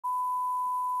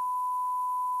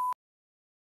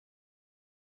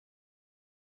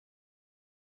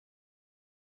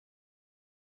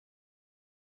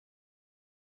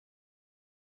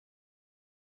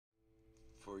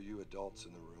for you adults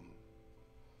in the room,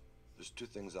 there's two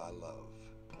things I love.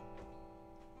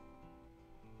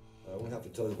 I won't have to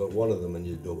tell you about one of them, and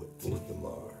you know what both of them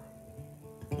are.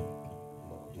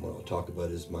 What I'll talk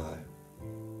about is my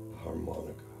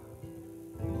harmonica.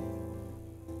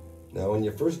 Now, when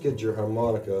you first get your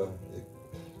harmonica, it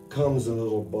comes in a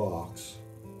little box,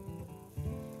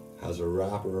 has a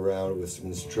wrapper around it with some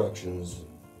instructions.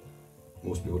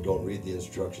 Most people don't read the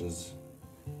instructions.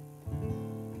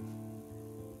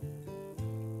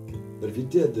 But if you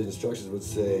did, the instructions would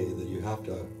say that you have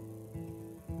to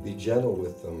be gentle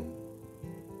with them.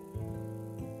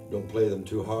 Don't play them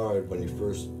too hard when you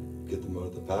first get them out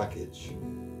of the package.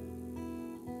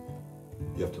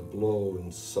 You have to blow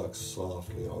and suck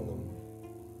softly on them.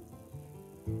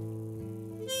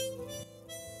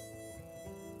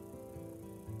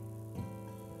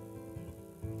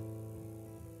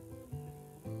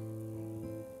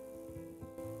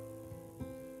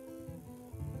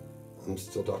 I'm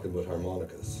still talking about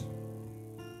harmonicas.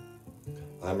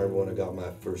 I remember when I got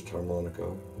my first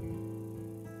harmonica,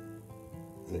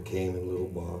 and it came in a little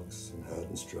box and had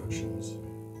instructions.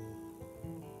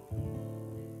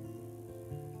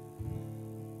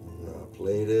 And I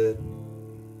played it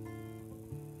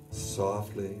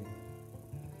softly,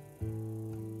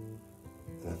 and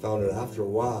I found that after a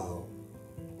while,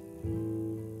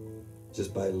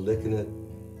 just by licking it,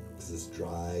 because it's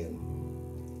dry, and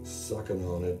sucking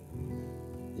on it,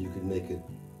 you could make it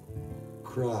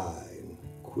cry and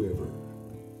quiver.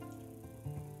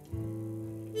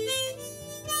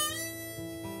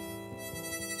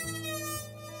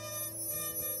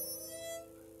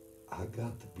 I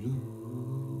got the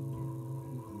blues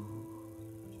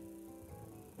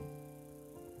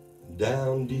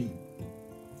down deep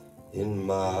in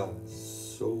my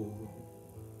soul.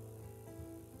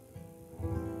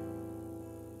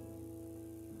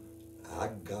 I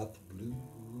got the blues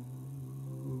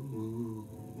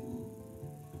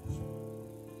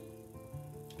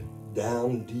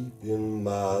down deep in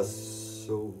my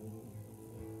soul.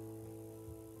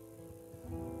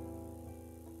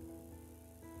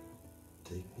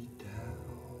 Take me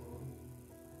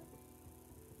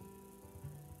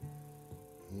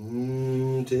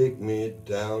down, take me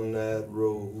down that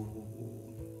road.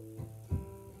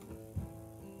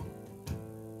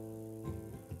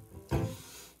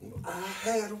 I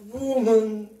had a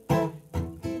woman,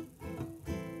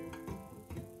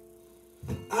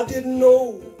 I didn't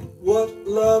know what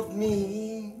love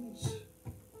means.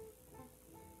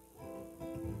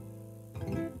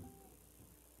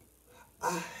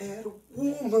 I had a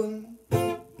woman,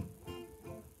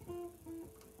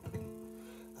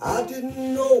 I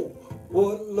didn't know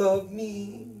what love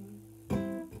means.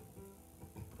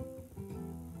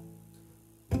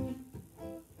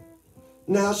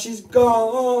 Now she's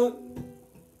gone,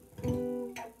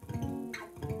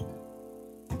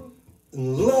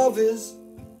 and love is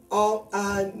all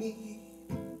I need.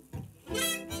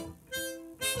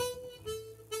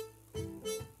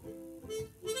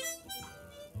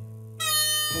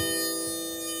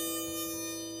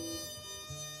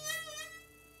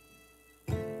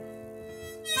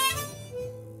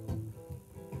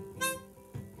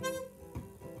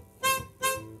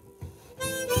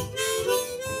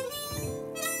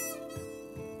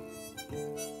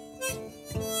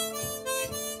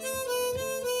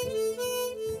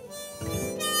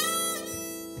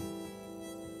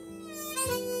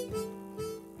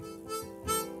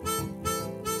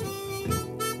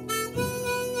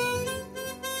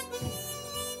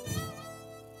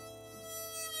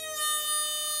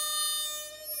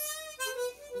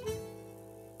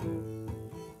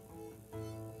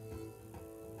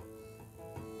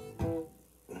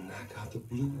 I got the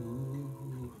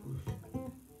blues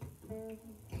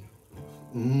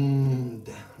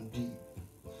down deep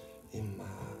in my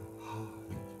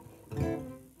heart.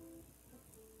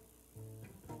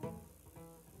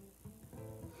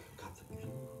 Got the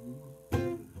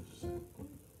blues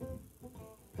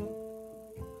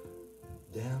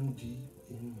down deep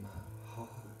in my heart.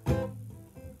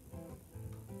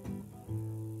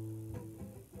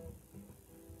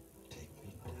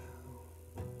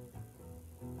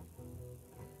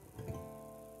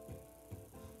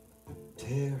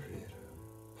 Tear it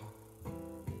apart.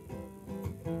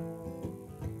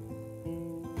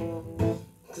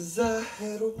 'Cause I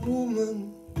had a woman,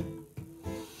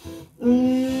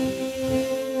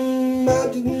 I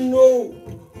didn't know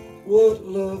what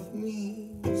love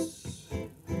means.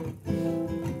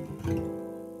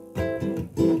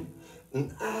 And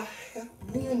I had a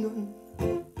woman,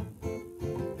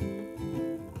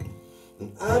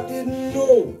 and I didn't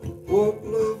know what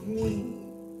love means.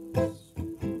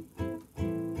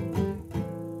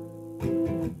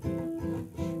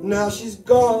 Now she's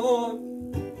gone,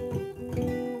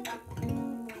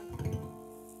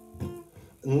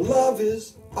 and love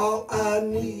is all I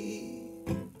need.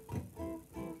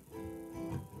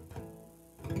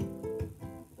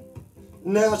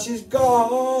 Now she's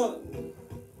gone,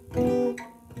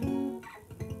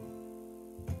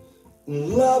 and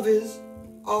love is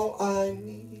all I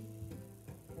need.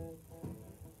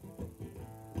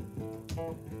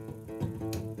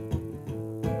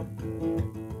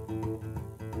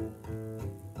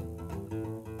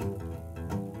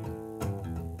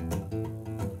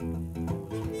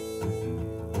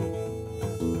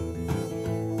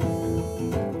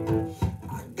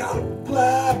 Got a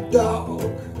black dog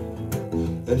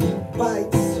and he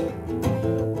bites.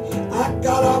 I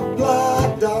got a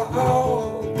black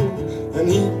dog and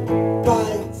he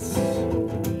bites.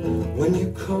 When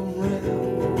you come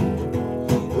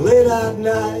round late at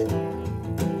night,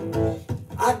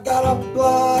 I got a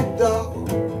black dog,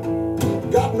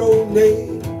 got no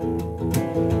name.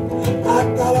 I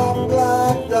got a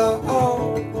black dog,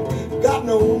 got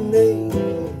no name.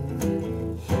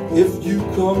 If you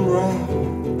come round,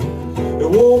 it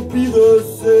won't be the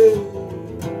same.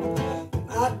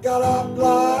 I got a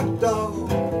black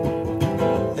dog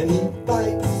and he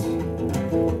bites.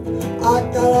 I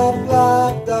got a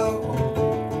black dog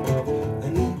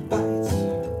and he bites.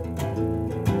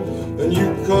 And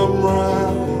you come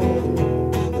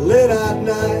round late at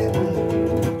night,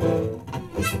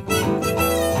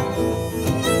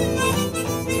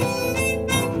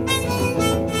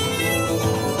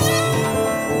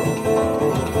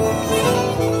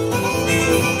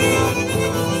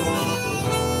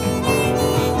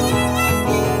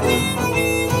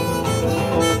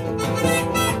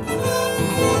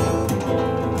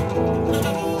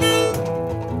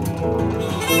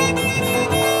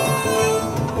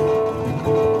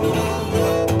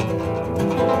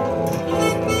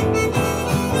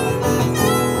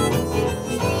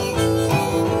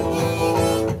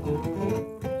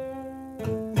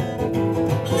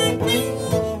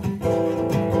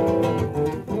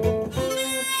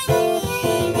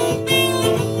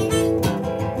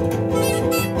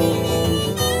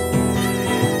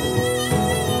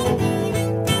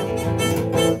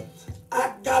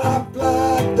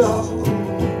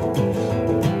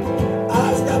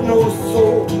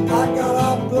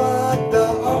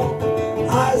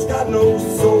 no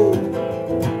soul.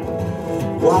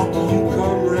 Why do you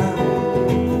come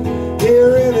round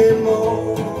here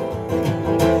anymore?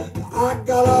 I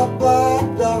got a black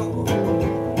dog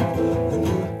and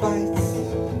he bites.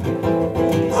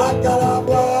 I got a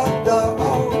black dog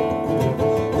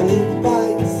and he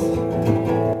bites.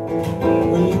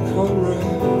 When you come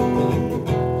round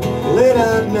late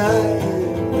at night,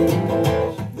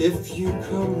 if you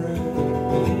come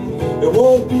round, it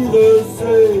won't be the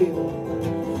same.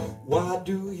 Why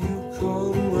do you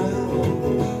come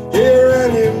round here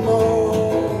anymore?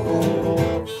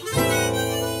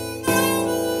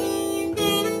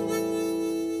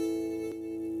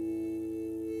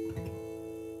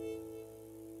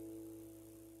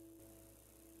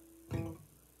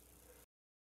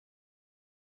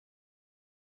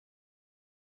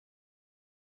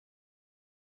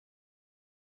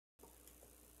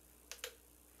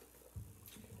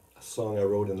 A song I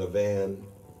wrote in a van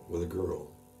with a girl.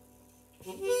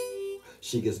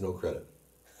 She gets no credit.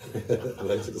 I'd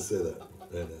like to say that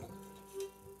right now.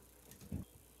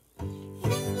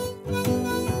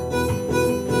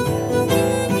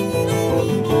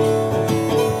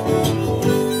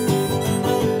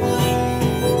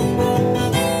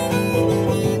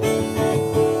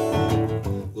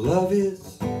 Love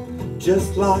is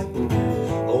just like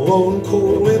a lone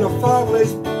coal in a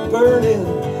fireplace burning.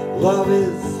 Love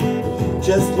is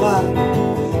just like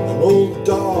an old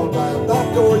dog by a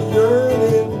back door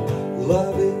yearning.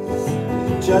 Love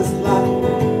is just like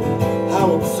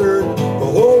how absurd the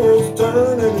whole world's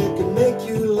turning. It can make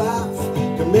you laugh,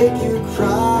 can make you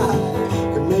cry,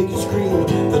 can make you scream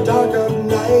the dark of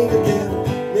night again,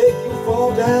 make you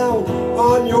fall down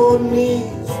on your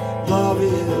knees. Love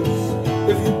is,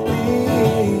 if you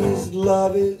please,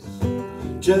 love is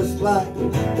just like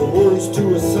the words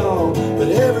to a song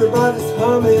that everybody's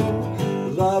humming.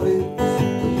 Love is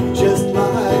just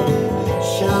like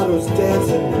shadows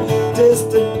dancing,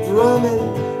 distant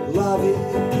drumming. Love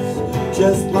is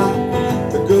just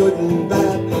like the good and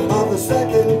bad of the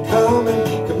second coming.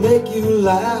 Can make you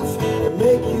laugh, can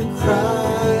make you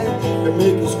cry, can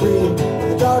make you scream in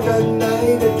the dark of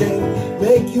night again,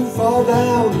 make you fall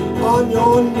down on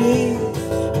your knees.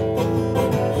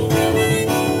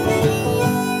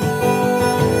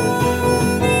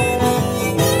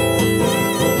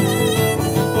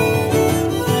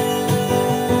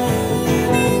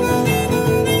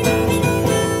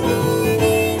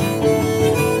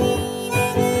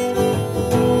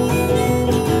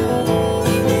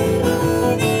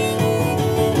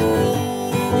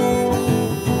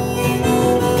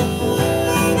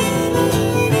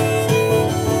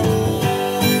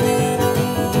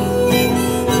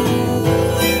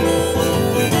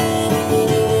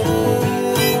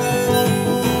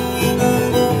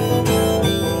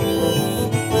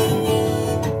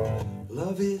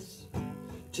 is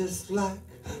just like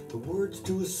the words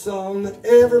to a song that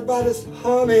everybody's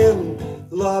humming.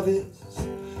 Love is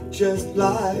just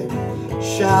like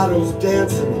shadows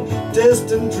dancing,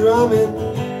 distant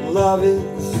drumming. Love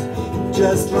is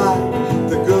just like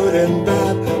the good and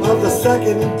bad of the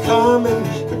second coming.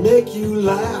 Can make you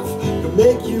laugh, can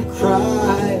make you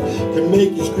cry, can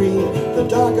make you scream the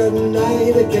dark of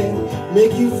night again,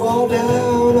 make you fall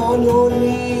down on your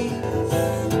knees.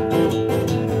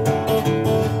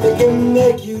 It can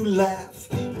make you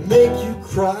laugh, make you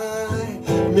cry,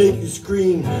 make you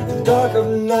scream the dark of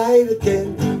night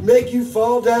again, make you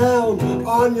fall down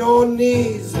on your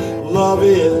knees. Love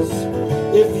is,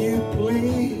 if you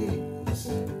please.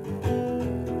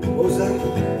 What was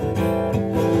that?